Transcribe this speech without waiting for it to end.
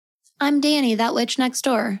I'm Danny, that witch next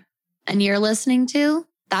door, and you're listening to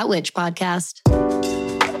That Witch Podcast.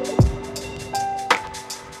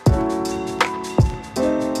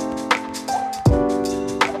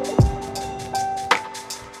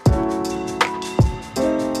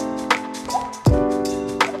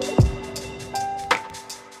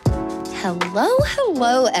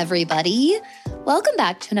 Hello, everybody. Welcome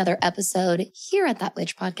back to another episode here at That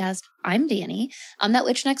Witch Podcast. I'm Danny. I'm that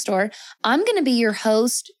witch next door. I'm going to be your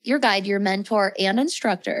host, your guide, your mentor, and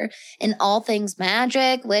instructor in all things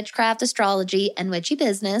magic, witchcraft, astrology, and witchy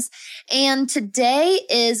business. And today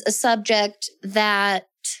is a subject that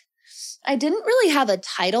I didn't really have a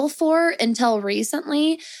title for until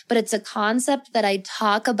recently, but it's a concept that I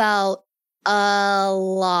talk about a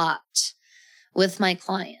lot with my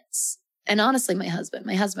clients. And honestly, my husband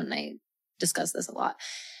and I discuss this a lot.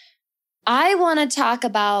 I want to talk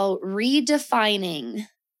about redefining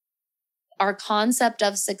our concept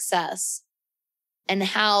of success and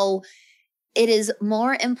how it is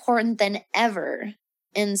more important than ever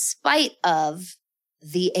in spite of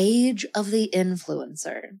the age of the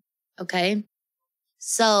influencer. Okay?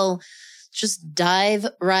 So just dive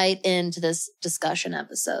right into this discussion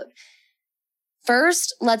episode.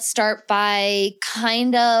 First, let's start by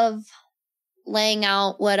kind of laying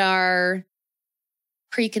out what our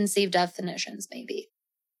preconceived definitions may be.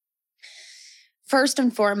 First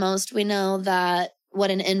and foremost, we know that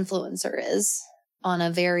what an influencer is on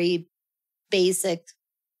a very basic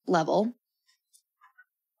level.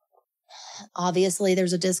 Obviously,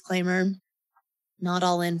 there's a disclaimer. Not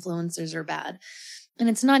all influencers are bad. And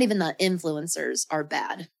it's not even that influencers are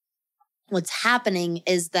bad. What's happening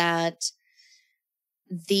is that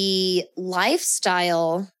the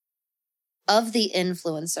lifestyle of the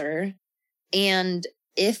influencer, and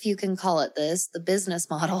if you can call it this, the business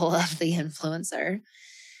model of the influencer,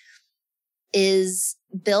 is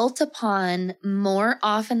built upon, more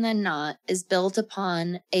often than not, is built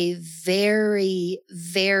upon a very,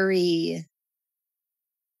 very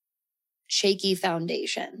shaky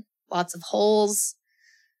foundation. Lots of holes,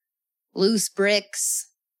 loose bricks.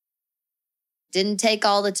 Didn't take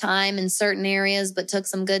all the time in certain areas, but took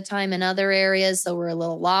some good time in other areas. So we're a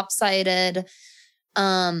little lopsided.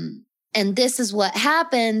 And this is what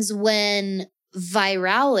happens when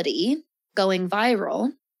virality, going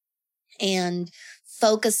viral, and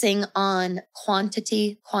focusing on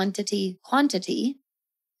quantity.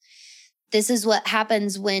 This is what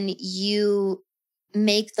happens when you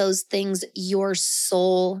make those things your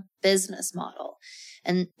sole business model.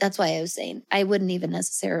 And that's why I was saying I wouldn't even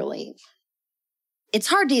necessarily... It's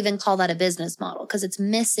hard to even call that a business model because it's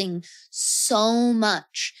missing so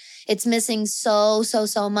much. It's missing so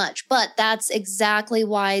much. But that's exactly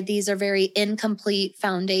why these are very incomplete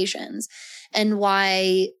foundations and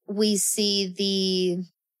why we see the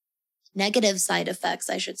negative side effects,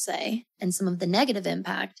 I should say, and some of the negative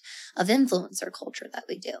impact of influencer culture that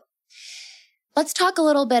we do. Let's talk a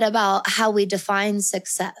little bit about how we define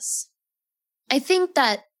success. I think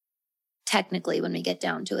that technically, when we get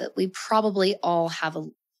down to it, we probably all have a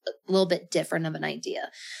little bit different of an idea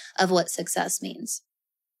of what success means.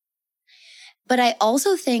 But I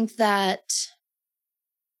also think that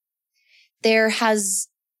there has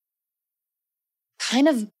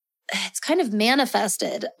it's kind of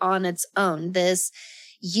manifested on its own, this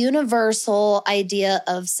universal idea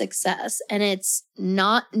of success. And it's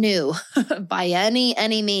not new by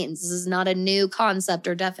any means. This is not a new concept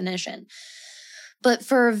or definition. But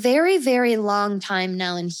for a very, very long time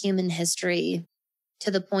now in human history,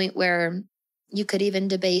 to the point where you could even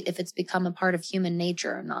debate if it's become a part of human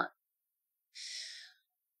nature or not,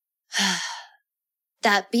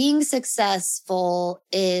 that being successful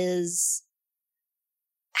is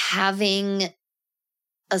having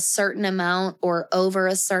a certain amount or over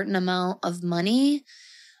a certain amount of money,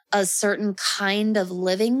 a certain kind of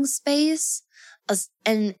living space,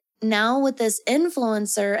 and now with this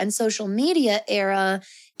influencer and social media era,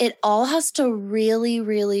 it all has to really,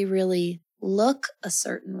 really, really look a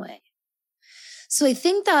certain way. So I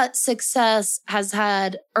think that success has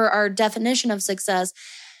had, or our definition of success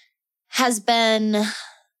has been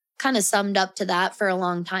kind of summed up to that for a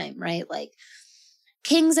long time, right? Like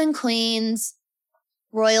kings and queens,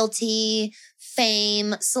 royalty,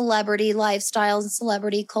 fame, celebrity lifestyles, and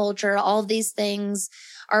celebrity culture, all these things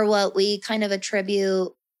are what we kind of attribute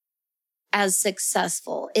as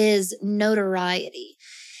successful, is notoriety.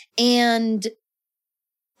 And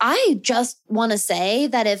I just want to say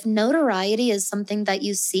that if notoriety is something that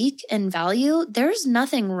you seek and value, there's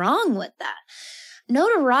nothing wrong with that.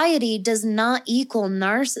 Notoriety does not equal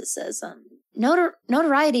narcissism.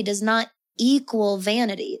 Notoriety does not equal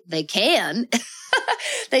vanity. They can.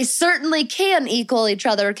 They certainly can equal each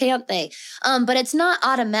other, can't they? But it's not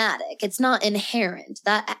automatic. It's not inherent.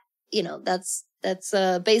 That, that's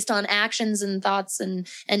based on actions and thoughts and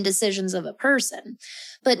decisions of a person.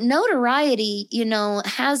 But notoriety,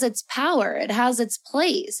 has its power. It has its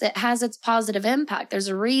place. It has its positive impact. There's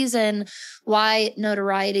a reason why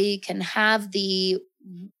notoriety can have the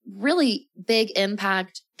really big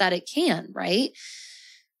impact that it can, right?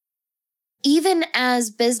 Even as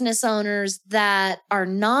business owners that are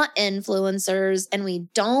not influencers and we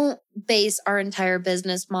don't base our entire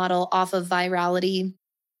business model off of virality,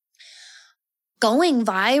 going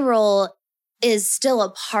viral is still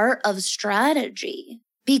a part of strategy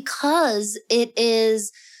because it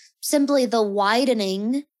is simply the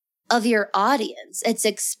widening of your audience. It's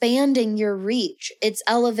expanding your reach. It's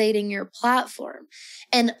elevating your platform.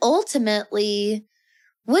 And ultimately,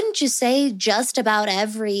 wouldn't you say just about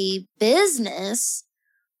every business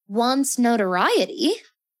wants notoriety?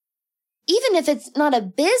 Even if it's not a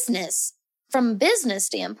business, from a business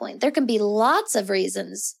standpoint, there can be lots of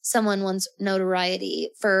reasons someone wants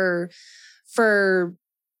notoriety for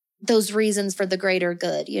those reasons for the greater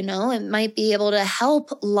good, It might be able to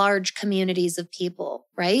help large communities of people,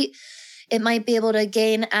 right? It might be able to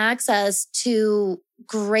gain access to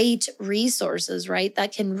great resources, right?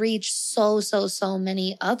 That can reach so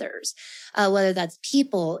many others, whether that's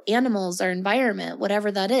people, animals, or environment,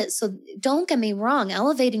 whatever that is. So don't get me wrong,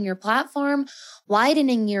 elevating your platform,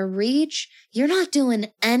 widening your reach, you're not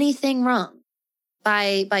doing anything wrong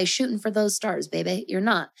by shooting for those stars, baby. You're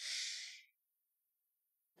not.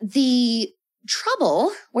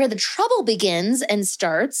 Where the trouble begins and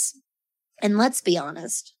starts, and let's be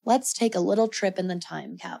honest, let's take a little trip in the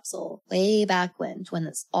time capsule way back when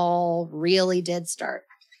this all really did start.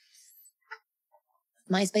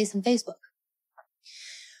 MySpace and Facebook,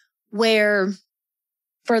 where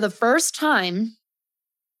for the first time,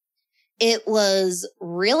 it was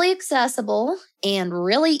really accessible and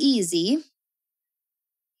really easy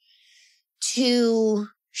to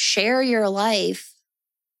share your life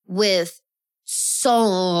with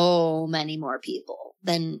so many more people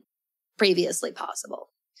than previously possible.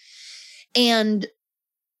 And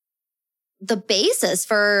the basis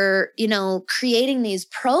for, creating these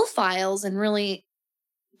profiles and really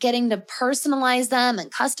getting to personalize them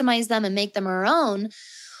and customize them and make them our own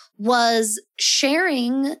was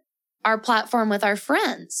sharing our platform with our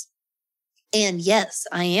friends. And yes,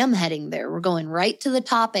 I am heading there. We're going right to the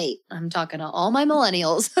top 8. I'm talking to all my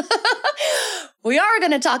millennials. We are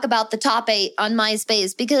going to talk about the top 8 on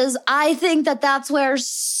MySpace because I think that that's where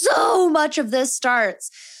so much of this starts.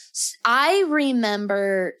 I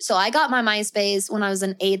remember, so I got my MySpace when I was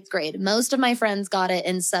in 8th grade. Most of my friends got it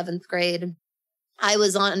in 7th grade. I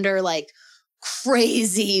was under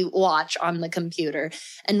crazy watch on the computer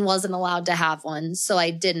and wasn't allowed to have one, so I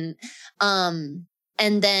didn't. And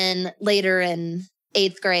then later in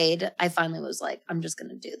 8th grade, I finally was like, I'm just going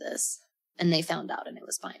to do this. And they found out and it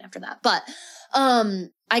was fine after that. But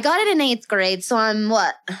I got it in 8th grade. So I'm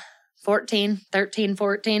 13,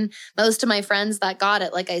 14. Most of my friends that got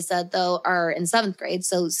it, like I said, though, are in 7th grade.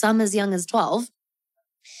 So some as young as 12,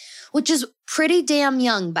 which is pretty damn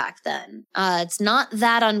young back then. It's not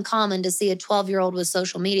that uncommon to see a 12-year-old with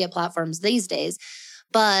social media platforms these days.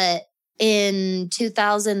 But in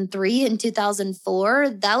 2003 and 2004,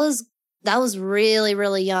 that was really,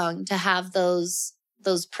 really young to have those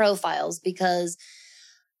profiles because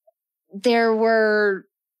there were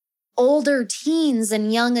older teens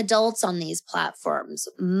and young adults on these platforms,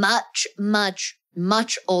 much, much,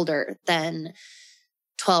 much older than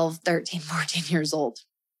 12, 13, 14 years old.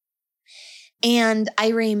 And I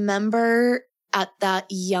remember at that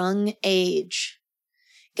young age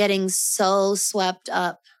getting so swept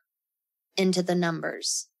up into the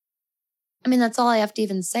numbers. I mean, that's all I have to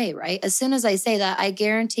even say, right? As soon as I say that, I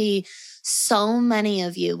guarantee so many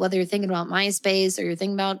of you, whether you're thinking about MySpace or you're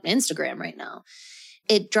thinking about Instagram right now,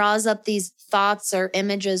 it draws up these thoughts or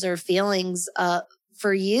images or feelings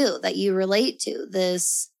for you that you relate to.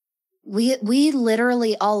 We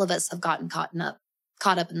literally, all of us have gotten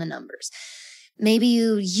caught up in the numbers. Maybe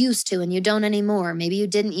you used to and you don't anymore. Maybe you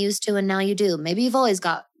didn't used to and now you do. Maybe you've always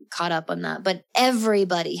got caught up on that, but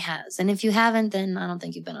everybody has. And if you haven't, then I don't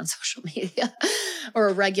think you've been on social media or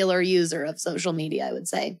a regular user of social media, I would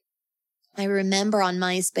say. I remember on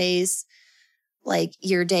MySpace, like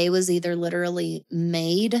your day was either literally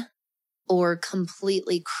made or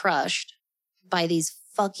completely crushed by these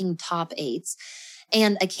fucking top 8s.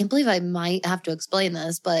 And I can't believe I might have to explain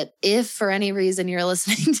this, but if for any reason you're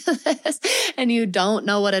listening to this and you don't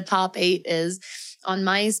know what a top 8 is, on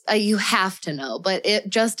my, you have to know, but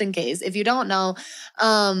just in case, if you don't know,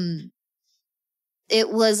 it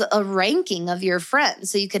was a ranking of your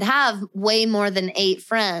friends. So you could have way more than 8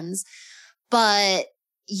 friends, but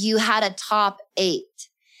you had a top 8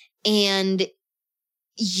 and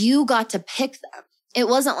you got to pick them. It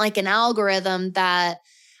wasn't like an algorithm that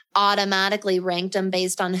automatically ranked them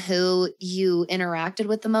based on who you interacted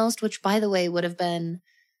with the most, which by the way would have been,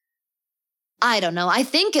 I don't know. I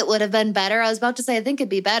think it would have been better. I was about to say, I think it'd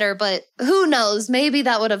be better, but who knows? Maybe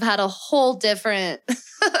that would have had a whole different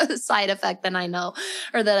side effect than I know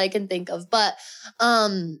or that I can think of. But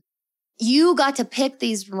you got to pick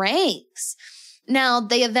these ranks. Now,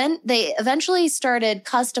 they eventually started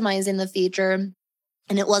customizing the feature,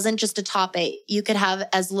 and it wasn't just a top 8. You could have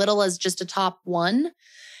as little as just a top 1.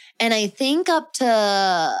 And I think up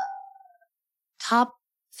to top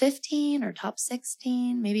 15 or top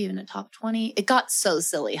 16, maybe even a top 20. It got so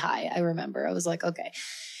silly high. I remember I was like, okay.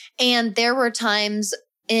 And there were times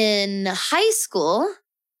in high school,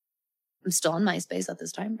 I'm still on MySpace at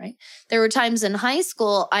this time, right? There were times in high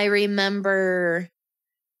school, I remember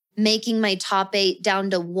making my top 8 down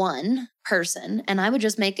to 1 person. And I would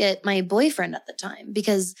just make it my boyfriend at the time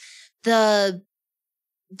because the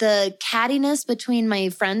cattiness between my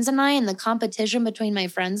friends and I and the competition between my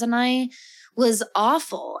friends and I was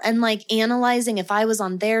awful. And like analyzing if I was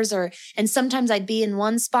on theirs and sometimes I'd be in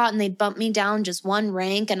one spot and they'd bump me down just 1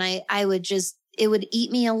 rank and I would just, it would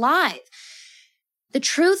eat me alive. The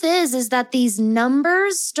truth is that these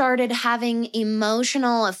numbers started having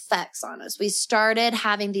emotional effects on us. We started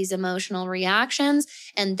having these emotional reactions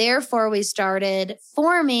and therefore we started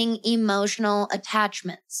forming emotional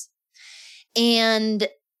attachments. And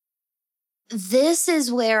this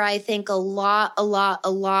is where I think a lot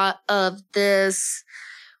of this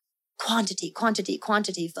quantity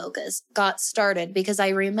focus got started because I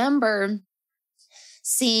remember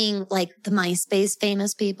seeing like the MySpace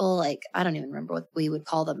famous people, like, I don't even remember what we would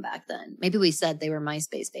call them back then. Maybe we said they were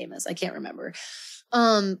MySpace famous. I can't remember.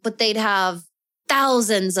 But they'd have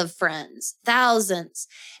thousands of friends, thousands.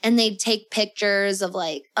 And they'd take pictures of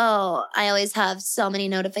like, oh, I always have so many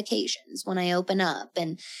notifications when I open up.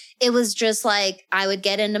 And it was just like, I would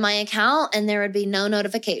get into my account and there would be no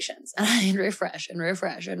notifications. And I'd refresh. And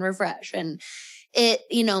it,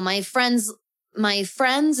 my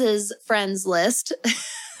friends' friends list,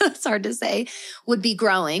 it's hard to say, would be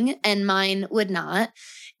growing and mine would not.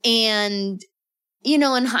 And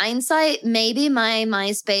in hindsight, maybe my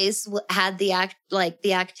MySpace had the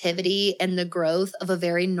activity and the growth of a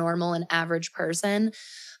very normal and average person.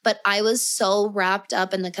 But I was so wrapped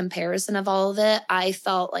up in the comparison of all of it. I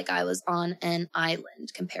felt like I was on an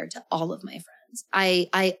island compared to all of my friends.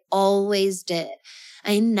 I always did.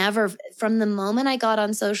 I never, from the moment I got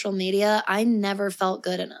on social media, I never felt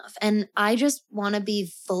good enough. And I just want to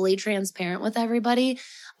be fully transparent with everybody.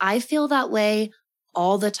 I feel that way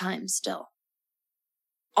all the time still.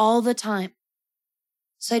 All the time.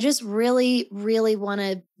 So I just really, really want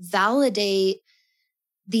to validate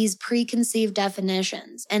these preconceived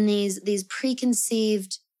definitions and these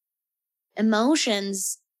preconceived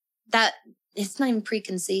emotions that it's not even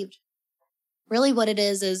preconceived. Really what it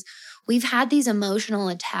is we've had these emotional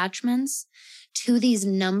attachments to these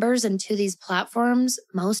numbers and to these platforms,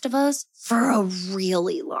 most of us, for a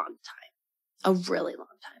really long time.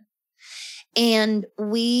 And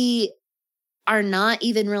we are not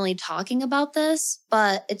even really talking about this,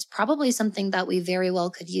 but it's probably something that we very well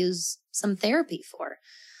could use some therapy for.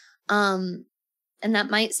 And that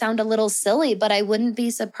might sound a little silly, but I wouldn't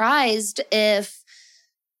be surprised if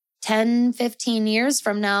 10, 15 years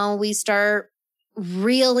from now, we start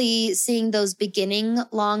really seeing those beginning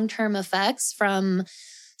long-term effects from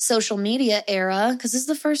social media era, because this is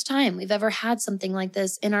the first time we've ever had something like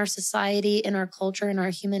this in our society, in our culture, in our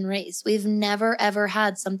human race. We've never, ever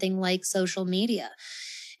had something like social media.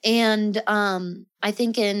 And I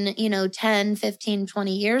think in, 10, 15,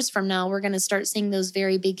 20 years from now, we're going to start seeing those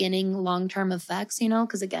very beginning long-term effects,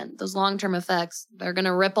 because again, those long-term effects, they're going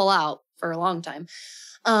to ripple out for a long time.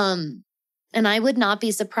 And I would not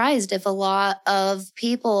be surprised if a lot of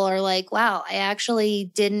people are like, wow, I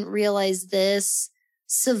actually didn't realize this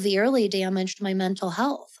severely damaged my mental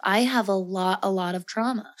health. I have a lot of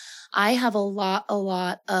trauma. I have a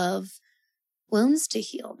lot of wounds to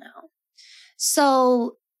heal now.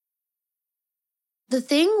 So the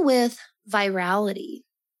thing with virality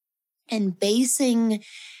and basing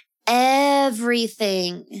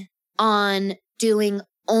everything on doing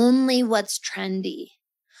only what's trendy,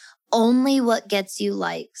 only what gets you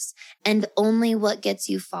likes, and only what gets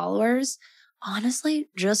you followers, honestly,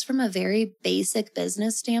 just from a very basic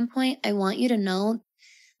business standpoint, I want you to know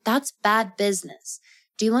That's bad business.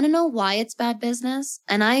 Do you want to know why it's bad business?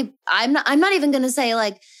 And I'm not even going to say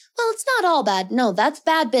like, well, it's not all bad. No, that's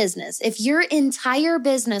bad business. If your entire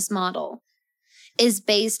business model is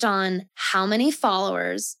based on how many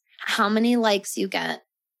followers, how many likes you get,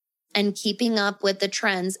 and keeping up with the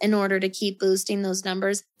trends in order to keep boosting those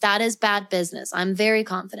numbers, that is bad business. I'm very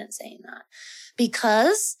confident saying that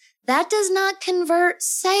because that does not convert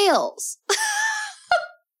sales.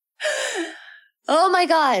 Oh my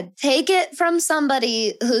God. Take it from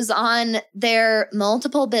somebody who's on their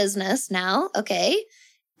multiple business now. Okay.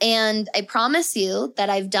 And I promise you that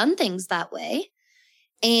I've done things that way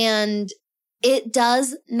and it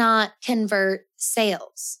does not convert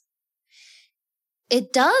sales.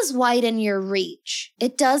 It does widen your reach.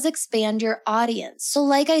 It does expand your audience. So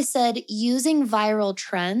like I said, using viral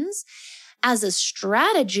trends as a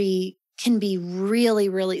strategy can be really,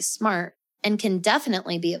 really smart and can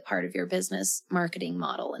definitely be a part of your business marketing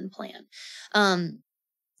model and plan.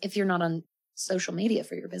 If you're not on social media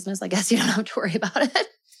for your business, I guess you don't have to worry about it.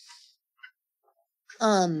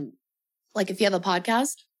 Like if you have a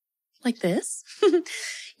podcast like this,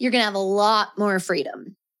 you're going to have a lot more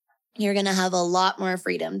freedom. You're going to have a lot more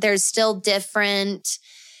freedom. There's still different,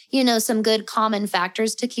 some good common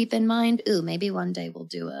factors to keep in mind. Ooh, maybe one day we'll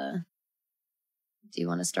do you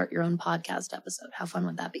want to start your own podcast episode? How fun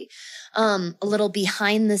would that be? A little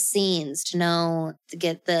behind the scenes to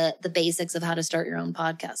get the basics of how to start your own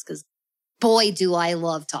podcast. Cause boy, do I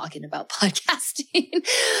love talking about podcasting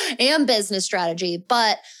and business strategy.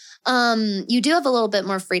 But you do have a little bit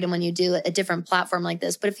more freedom when you do a different platform like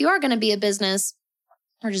this. But if you are going to be a business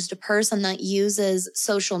or just a person that uses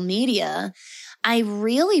social media, I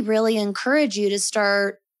really, really encourage you to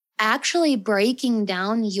start actually breaking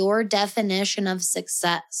down your definition of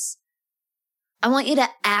success. I want you to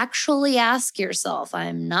actually ask yourself,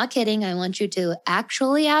 I'm not kidding, I want you to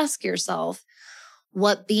actually ask yourself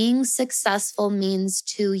what being successful means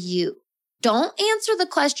to you. Don't answer the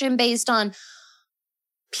question based on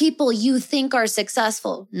people you think are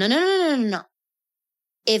successful. No.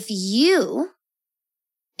 If you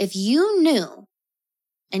knew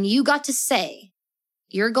and you got to say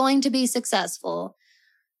you're going to be successful,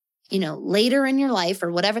 later in your life or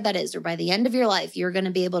whatever that is, or by the end of your life, you're going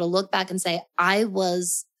to be able to look back and say, I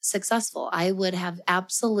was successful. I would have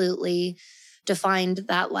absolutely defined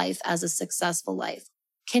that life as a successful life.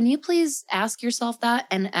 Can you please ask yourself that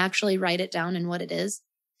and actually write it down in what it is?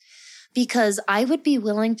 Because I would be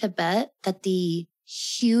willing to bet that the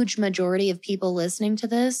huge majority of people listening to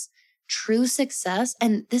this, true success,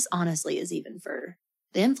 and this honestly is even for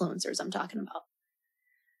the influencers I'm talking about.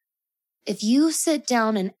 If you sit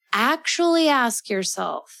down and actually ask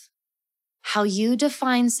yourself how you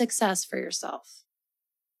define success for yourself,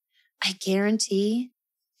 I guarantee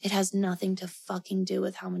it has nothing to fucking do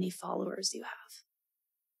with how many followers you have.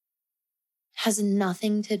 It has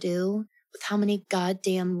nothing to do with how many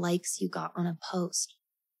goddamn likes you got on a post.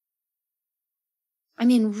 I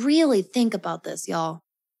mean, really think about this, y'all.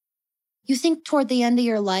 You think toward the end of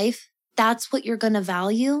your life, that's what you're going to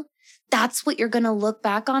value? That's what you're going to look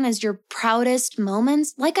back on as your proudest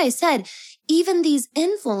moments? Like I said, even these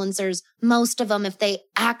influencers, most of them, if they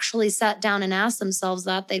actually sat down and asked themselves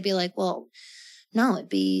that, they'd be like, well, no, it'd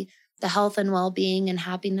be the health and well-being and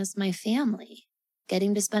happiness of my family,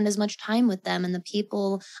 getting to spend as much time with them and the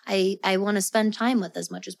people I want to spend time with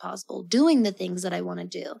as much as possible, doing the things that I want to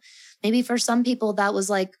do. Maybe for some people that was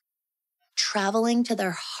like traveling to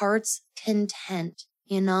their heart's content,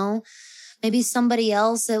 Maybe somebody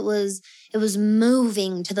else, it was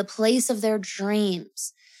moving to the place of their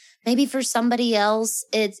dreams. Maybe for somebody else,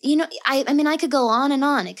 it's, I could go on and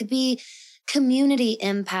on. It could be community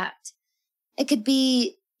impact. It could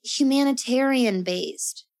be humanitarian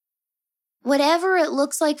based. Whatever it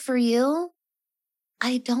looks like for you,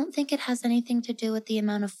 I don't think it has anything to do with the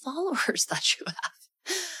amount of followers that you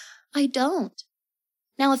have. I don't.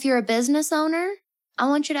 Now, if you're a business owner, I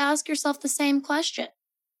want you to ask yourself the same question.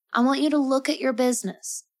 I want you to look at your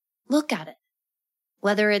business. Look at it.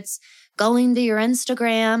 Whether it's going to your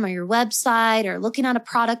Instagram or your website or looking at a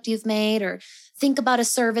product you've made or think about a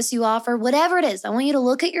service you offer, whatever it is, I want you to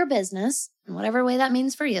look at your business in whatever way that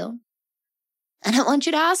means for you. And I want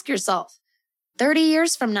you to ask yourself, 30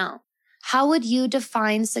 years from now, how would you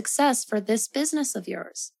define success for this business of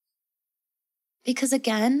yours? Because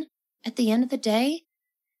again, at the end of the day,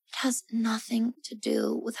 it has nothing to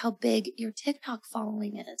do with how big your TikTok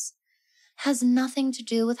following is. It has nothing to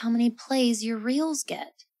do with how many plays your reels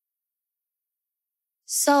get.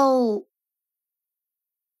 So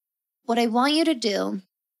what I want you to do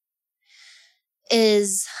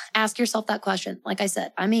is ask yourself that question. Like I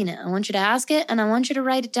said, I mean it. I want you to ask it and I want you to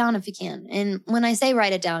write it down if you can. And when I say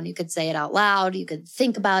write it down, you could say it out loud. You could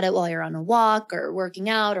think about it while you're on a walk or working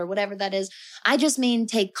out or whatever that is. I just mean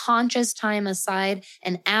take conscious time aside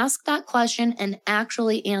and ask that question and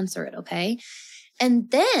actually answer it, okay?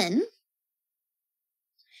 And then,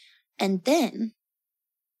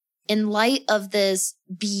 in light of this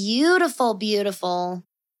beautiful, beautiful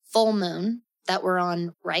full moon that we're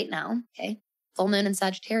on right now, okay? Full moon in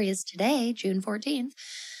Sagittarius today, June 14th.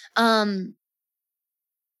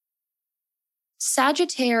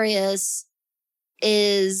 Sagittarius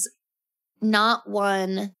is not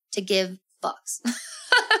one to give fucks.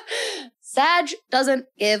 Sag doesn't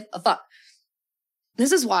give a fuck.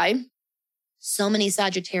 This is why so many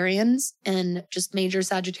Sagittarians and just major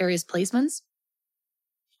Sagittarius placements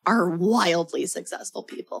are wildly successful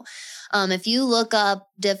people. If you look up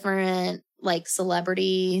different like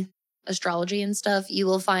celebrity astrology and stuff, you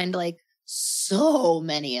will find like so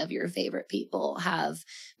many of your favorite people have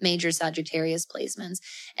major Sagittarius placements.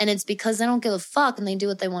 And it's because they don't give a fuck and they do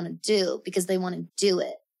what they want to do because they want to do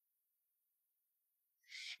it.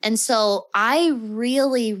 And so I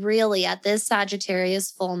really, really, at this Sagittarius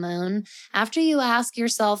full moon, after you ask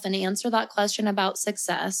yourself and answer that question about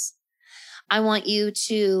success, I want you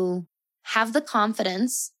to have the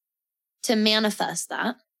confidence to manifest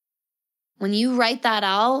that. When you write that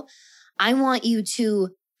out, I want you to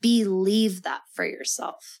believe that for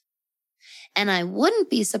yourself. And I wouldn't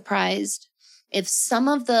be surprised if some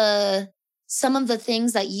of the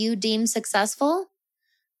things that you deem successful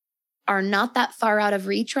are not that far out of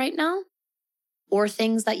reach right now, or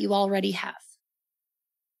things that you already have.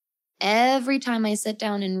 Every time I sit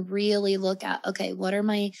down and really look at, okay, what are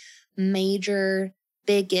my major,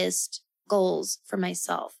 biggest goals for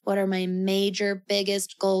myself? What are my major,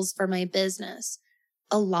 biggest goals for my business?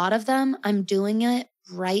 A lot of them, I'm doing it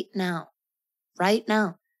right now. Right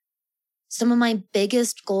now. Some of my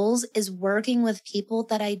biggest goals is working with people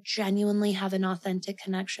that I genuinely have an authentic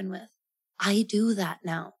connection with. I do that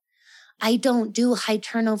now. I don't do high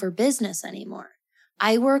turnover business anymore.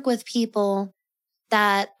 I work with people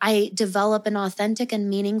that I develop an authentic and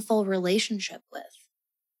meaningful relationship with.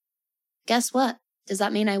 Guess what? Does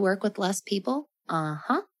that mean I work with less people?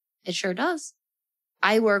 Uh-huh. It sure does.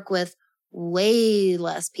 I work with way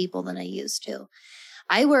less people than I used to.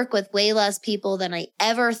 I work with way less people than I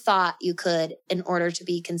ever thought you could in order to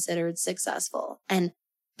be considered successful. And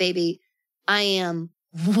baby, I am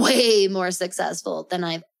way more successful than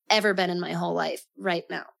I've ever been in my whole life right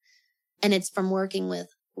now. And it's from working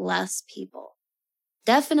with less people.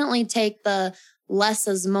 Definitely take the less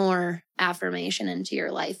is more affirmation into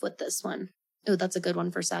your life with this one. Oh, that's a good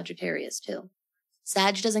one for Sagittarius too.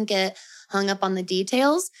 Sag doesn't get hung up on the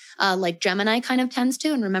details like Gemini kind of tends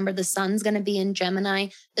to. And remember, the sun's going to be in Gemini,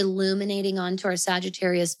 illuminating onto our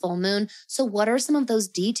Sagittarius full moon. So what are some of those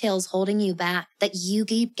details holding you back that you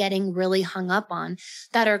keep getting really hung up on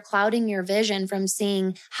that are clouding your vision from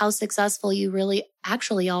seeing how successful you really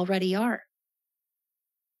actually already are?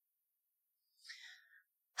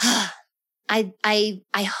 I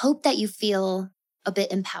hope that you feel a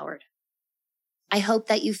bit empowered. I hope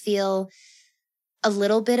that you feel a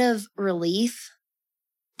little bit of relief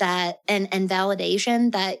that and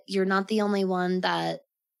validation that you're not the only one that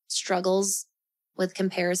struggles with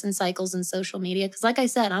comparison cycles in social media. Because like I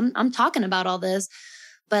said, I'm talking about all this,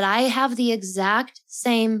 but I have the exact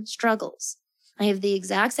same struggles. I have the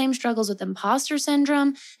exact same struggles with imposter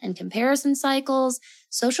syndrome and comparison cycles.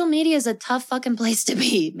 Social media is a tough fucking place to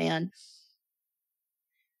be, man.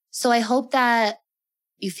 So I hope that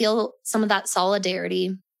you feel some of that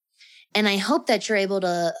solidarity. And I hope that you're able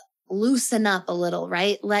to loosen up a little,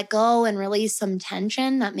 right? Let go and release some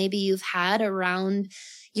tension that maybe you've had around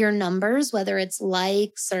your numbers, whether it's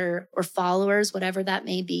likes or followers, whatever that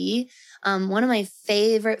may be. One of my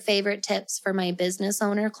favorite tips for my business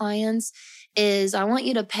owner clients is I want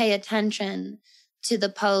you to pay attention to the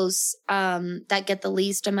posts that get the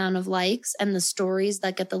least amount of likes and the stories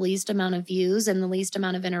that get the least amount of views and the least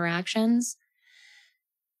amount of interactions.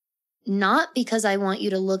 Not because I want you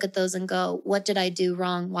to look at those and go, what did I do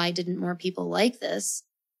wrong? Why didn't more people like this?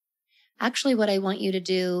 Actually, what I want you to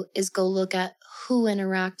do is go look at who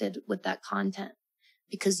interacted with that content,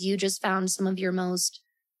 because you just found some of your most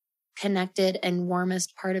connected and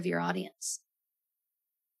warmest part of your audience.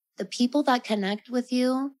 The people that connect with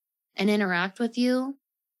you and interact with you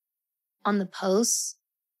on the posts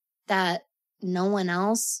that no one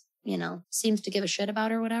else, seems to give a shit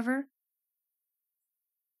about or whatever,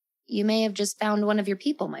 you may have just found one of your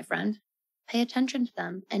people, my friend. Pay attention to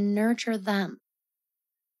them and nurture them.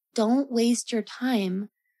 Don't waste your time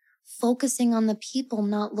focusing on the people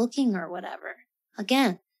not looking or whatever.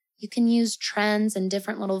 Again, you can use trends and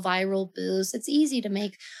different little viral boosts. It's easy to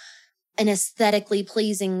make an aesthetically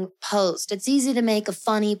pleasing post. It's easy to make a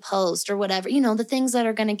funny post or whatever, the things that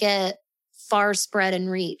are going to get far spread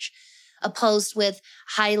and reach. A post with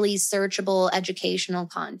highly searchable educational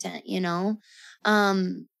content,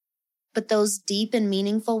 But those deep and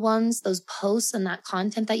meaningful ones, those posts and that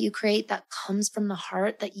content that you create that comes from the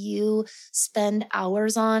heart that you spend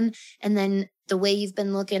hours on. And then the way you've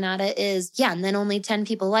been looking at it is, and then only 10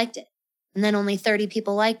 people liked it. And then only 30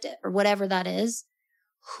 people liked it or whatever that is.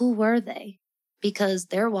 Who were they? Because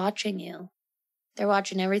they're watching you. They're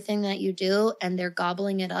watching everything that you do and they're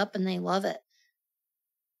gobbling it up and they love it.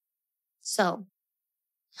 So,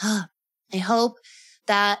 I hope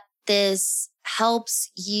that this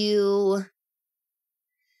helps you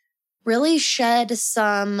really shed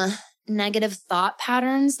some negative thought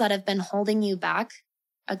patterns that have been holding you back.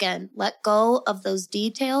 Again, let go of those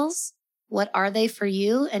details. What are they for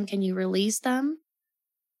you? And can you release them?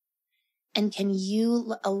 And can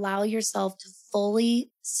you allow yourself to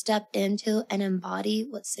fully step into and embody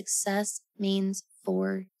what success means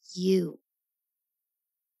for you?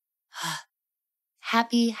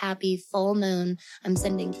 Happy full moon. I'm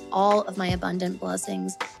sending all of my abundant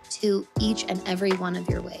blessings to each and every one of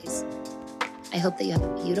your ways. I hope that you have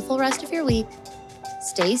a beautiful rest of your week.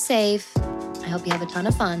 Stay safe. I hope you have a ton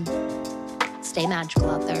of fun. Stay magical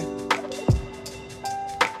out there.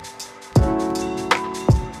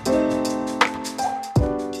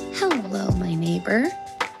 Hello, my neighbor.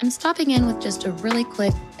 I'm stopping in with just a really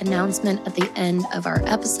quick announcement at the end of our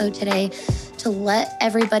episode today to let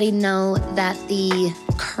everybody know that the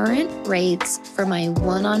current rates for my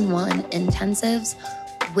one-on-one intensives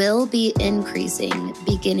will be increasing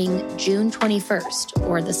beginning June 21st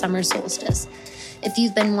or the summer solstice. If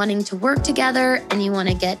you've been wanting to work together and you want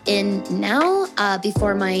to get in now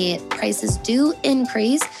before my prices do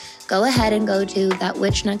increase, go ahead and go to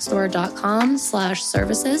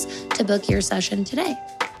thatwitchnextdoor.com/services to book your session today.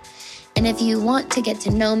 And if you want to get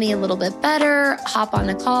to know me a little bit better, hop on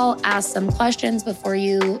a call, ask some questions before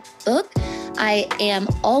you book. I am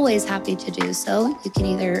always happy to do so. You can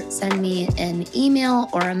either send me an email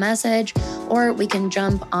or a message, or we can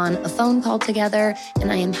jump on a phone call together,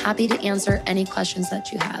 and I am happy to answer any questions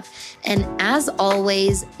that you have. And as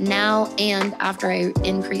always, now and after I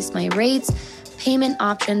increase my rates, payment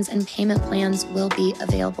options and payment plans will be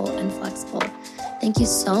available and flexible. Thank you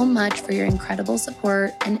so much for your incredible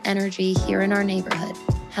support and energy here in our neighborhood.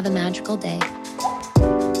 Have a magical day.